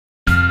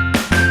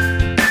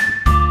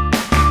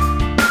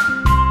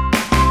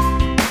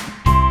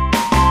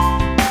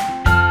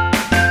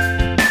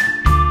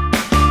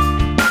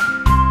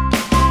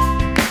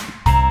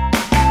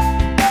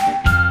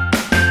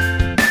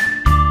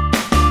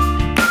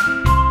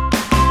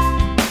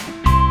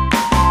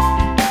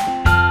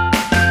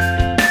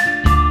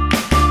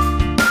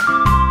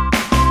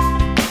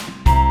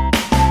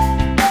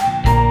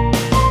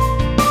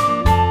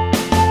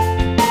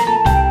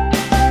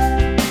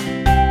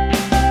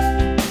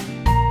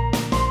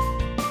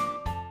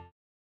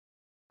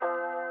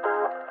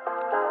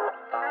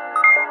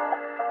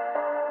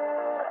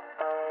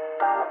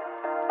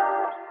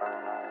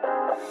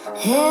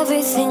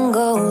Everything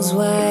goes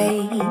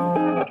right.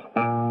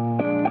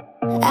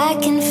 I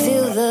can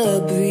feel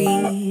the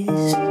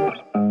breeze.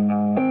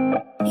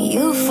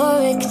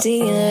 Euphoric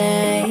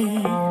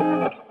delight.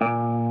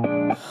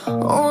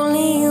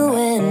 Only you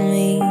and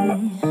me.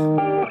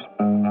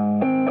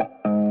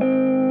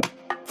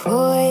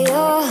 Pour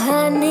your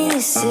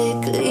honey,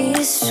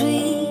 sickly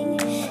sweet.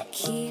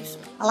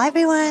 Hello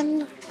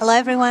everyone. Hello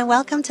everyone.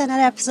 Welcome to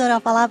another episode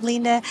of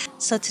Belinda.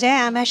 So today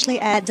I'm actually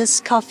at this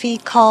coffee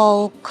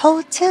called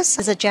Cotiz.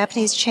 It's a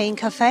Japanese chain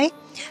cafe.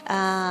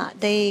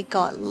 They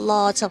got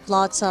lots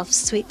of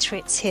sweet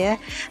treats here,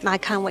 and I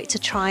can't wait to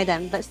try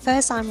them. But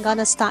first, I'm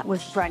gonna start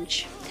with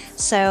brunch.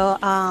 So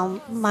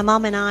my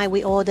mom and I,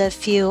 we ordered a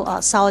few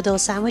sourdough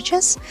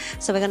sandwiches.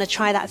 So we're gonna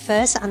try that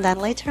first, and then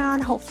later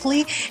on,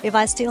 hopefully, if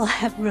I still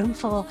have room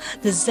for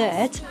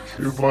dessert.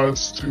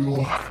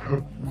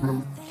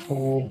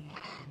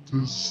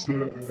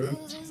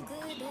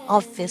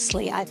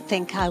 Obviously, I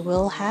think I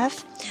will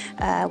have.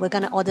 We're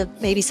gonna order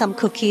maybe some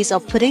cookies or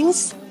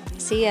puddings.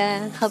 See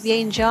ya. Hope you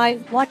enjoy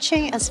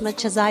watching as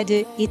much as I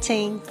do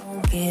eating.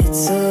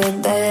 It's so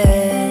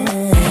bad.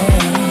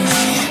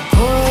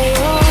 Pour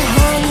your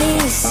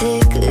honey,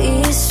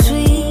 sickly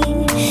sweet.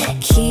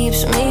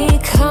 Keeps me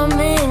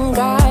coming,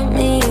 got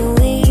me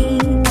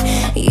weak.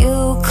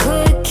 You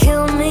could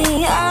kill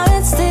me,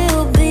 I'd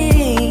still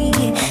be.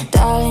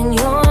 Darling,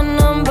 your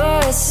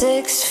number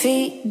 6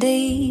 feet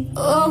deep.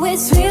 Oh,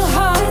 it's real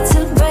hard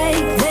to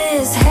break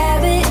this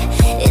habit.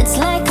 It's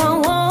like I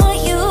want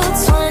you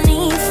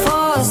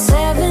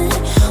 24/7.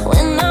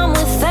 When I'm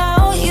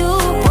without you,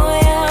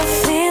 boy, I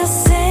feel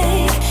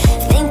sick.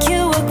 Think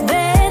you work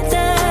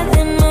better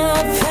than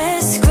my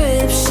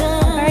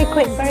prescription. Very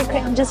quick.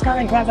 I'm just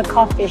gonna grab a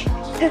coffee.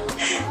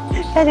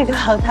 跟住個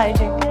後睇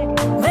住。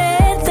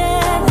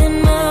 Better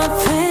than my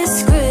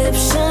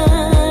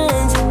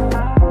prescriptions.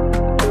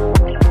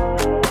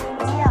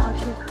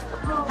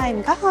 係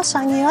唔該，我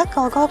想要一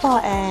個嗰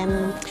個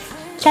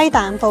雞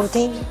蛋布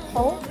丁。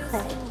好，係。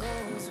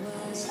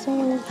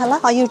先係啦，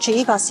我要煮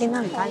呢個先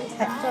啦，唔該。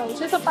係。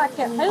就48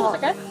嘅，喺度食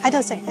嘅。喺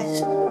度食嘅。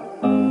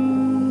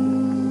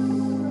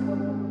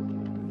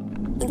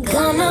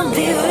 Gonna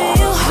be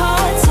real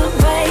hard to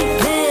break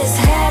this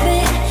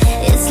habit.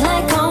 It's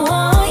like I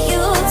want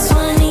you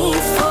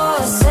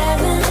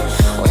 24/7.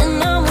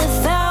 When I'm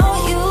without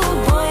you,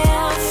 boy, I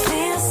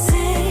feel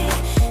sick.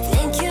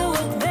 Think you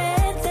work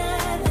better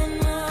than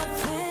my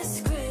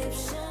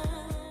prescription.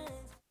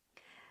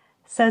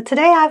 So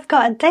today I've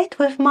got a date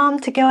with Mom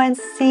to go and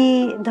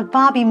see the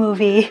Barbie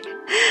movie.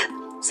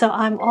 So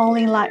I'm all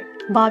in like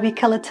Barbie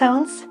color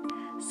tones.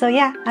 So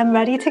yeah, I'm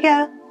ready to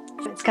go.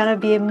 It's gonna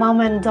be a mom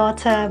and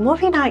daughter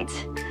movie night.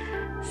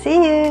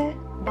 See you.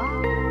 Bye.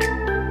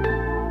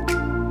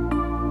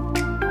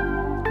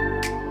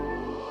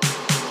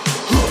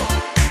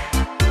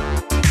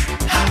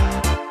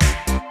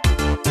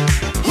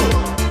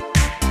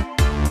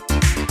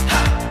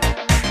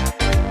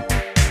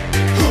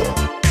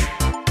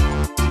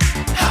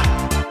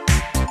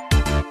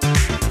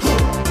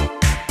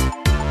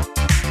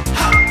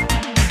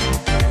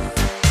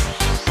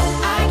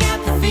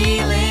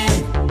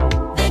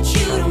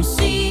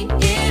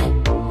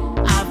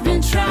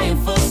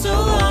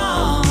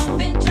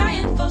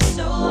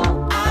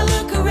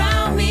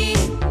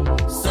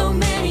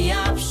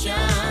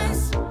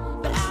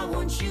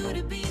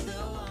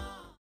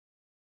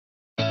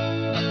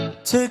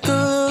 Take a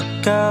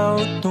look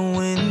out the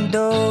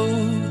window.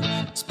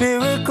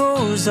 Spirit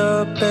goes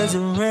up as the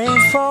rain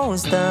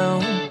falls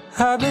down.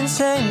 I've been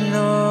sailing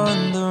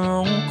on the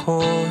wrong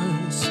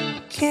course,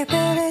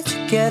 keeping it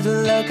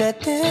together like I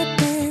did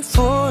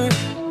before.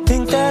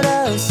 Think that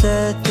I've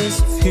said this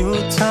a few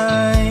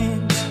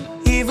times.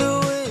 Even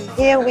with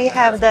Here we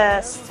have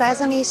the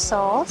sesame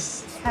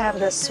sauce, have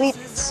the sweet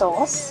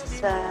sauce,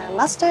 the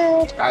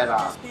mustard, gai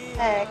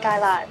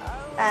lan,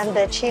 and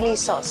the chili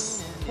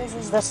sauce. This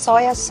is the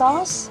soya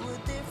sauce,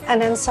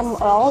 and then some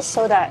oil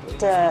so that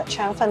the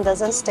腸粉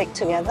doesn't stick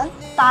together.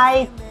 大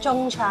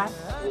中腸，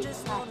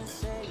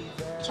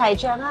齊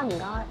醬啦，唔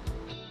該。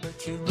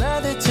 But you'd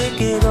rather take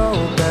it all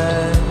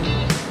back.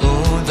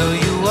 Although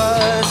you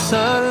are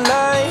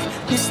sunlight,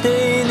 you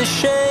stay in the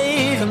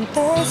shade. I'm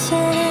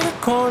dancing in the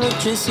corner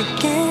just to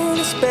get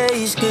a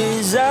space,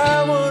 'cause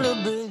I wanna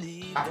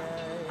believe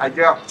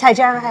that. 齊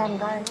醬係唔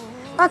該。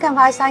不過近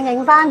排想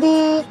影翻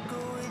啲。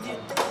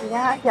 而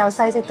家由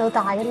細食到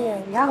大嗰啲嘢，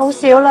而家好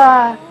少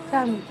啦，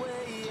真係。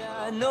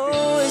 I know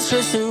it's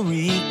just a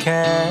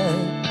recap,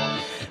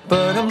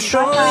 but I'm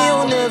sure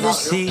you'll never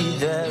see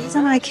that. The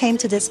reason I came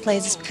to this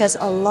place is because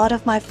a lot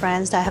of my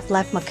friends that have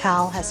left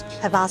Macau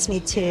have asked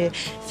me to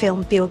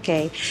film Piu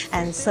Kei,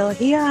 and so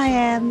here I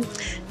am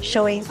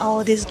showing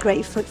all this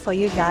great food for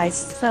you guys.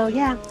 So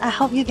yeah, I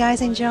hope you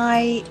guys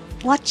enjoy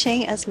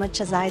watching as much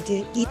as I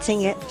do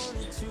eating it.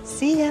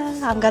 See ya!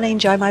 I'm gonna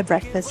enjoy my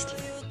breakfast.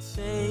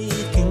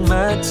 Taking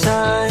my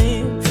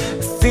time,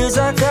 it feels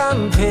like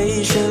I'm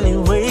patiently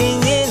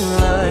waiting in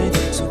line.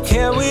 So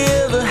can we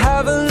ever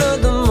have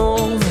another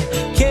moment?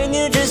 Can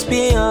you just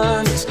be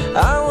honest?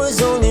 I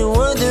was only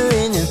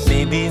wondering if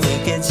maybe we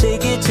can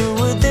take it to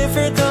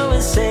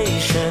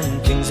direction.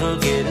 Things are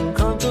getting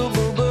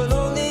comfortable, but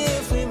only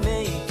if we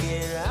make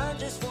it. I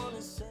just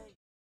wanna say.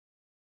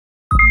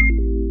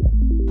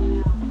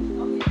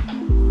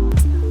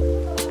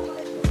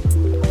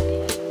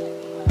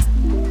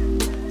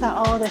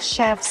 All the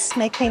chefs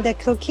making the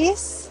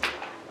cookies.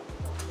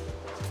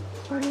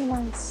 Really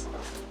nice.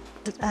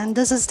 And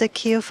this is the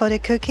queue for the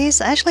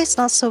cookies. Actually, it's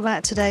not so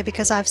bad today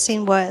because I've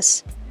seen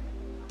worse.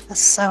 There's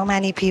so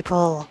many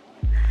people.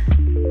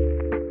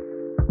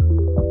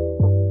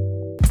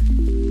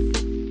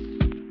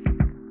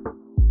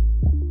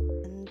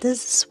 And this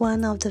is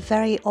one of the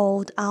very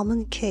old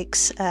almond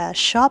cakes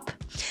shop.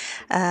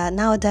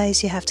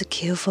 Nowadays you have to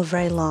queue for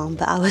very long,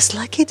 but I was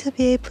lucky to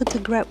be able to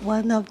grab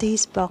one of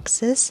these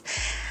boxes.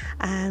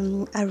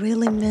 And I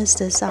really miss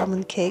this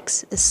almond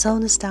cakes. It's so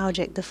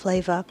nostalgic, the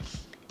flavor.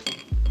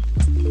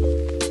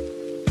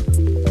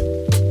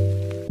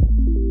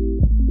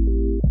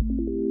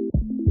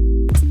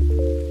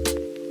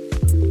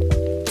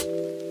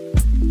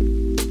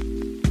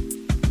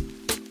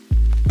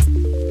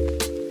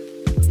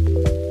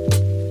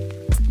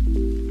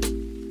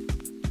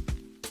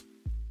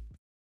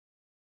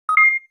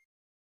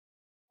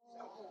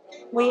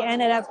 We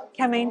ended up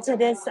coming to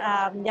this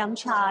yum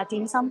cha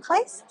dim sum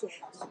place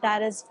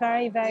that is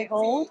very, very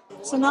old.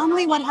 So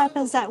normally what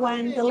happens that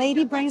when the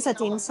lady brings a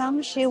dim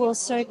sum, she will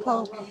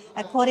circle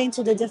according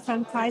to the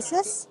different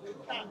prices.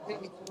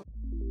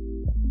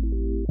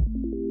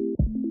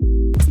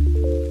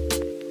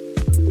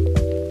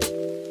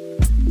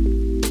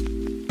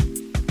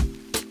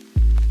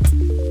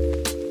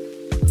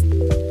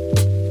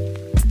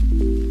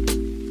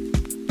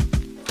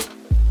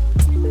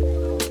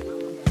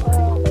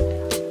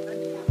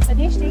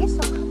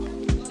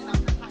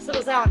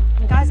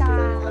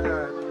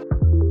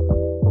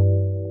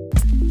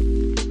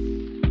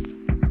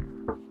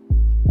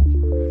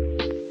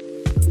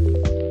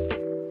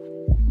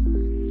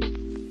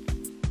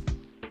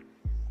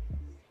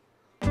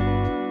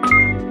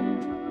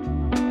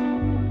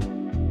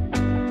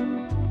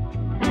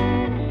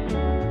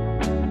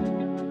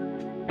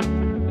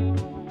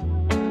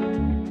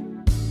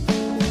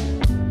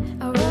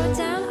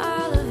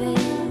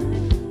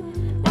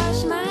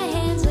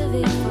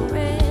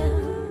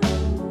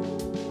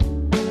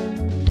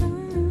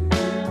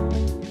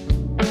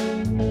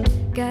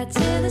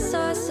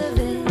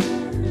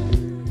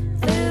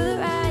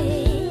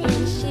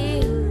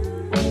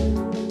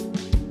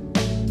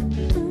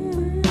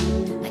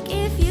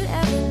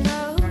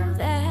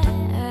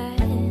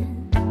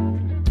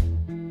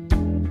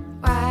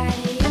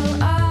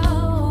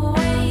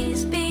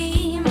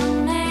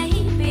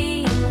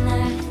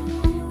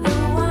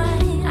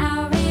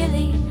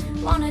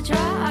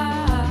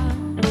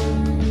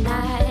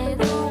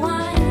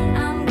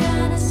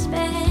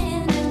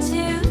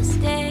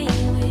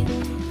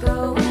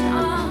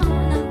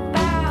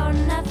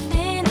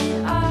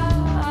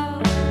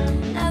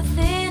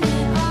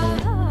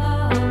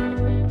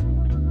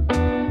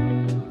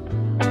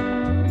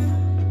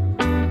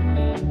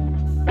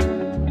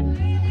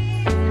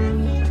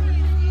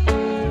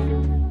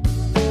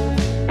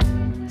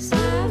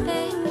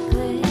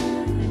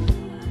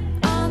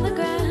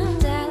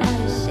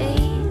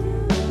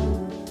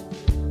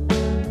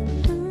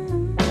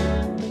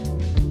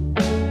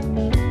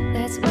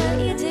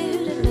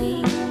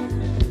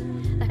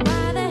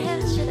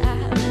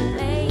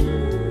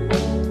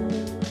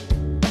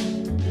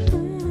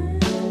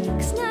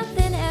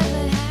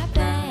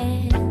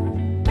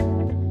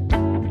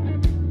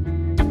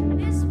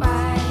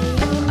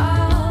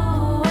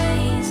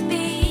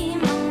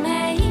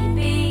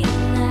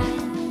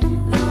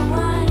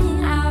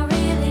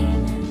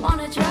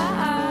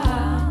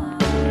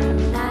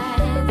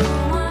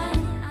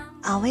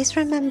 Always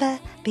remember,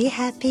 be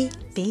happy,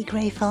 be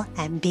grateful,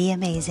 and be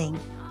amazing.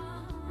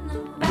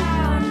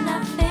 About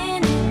nothing.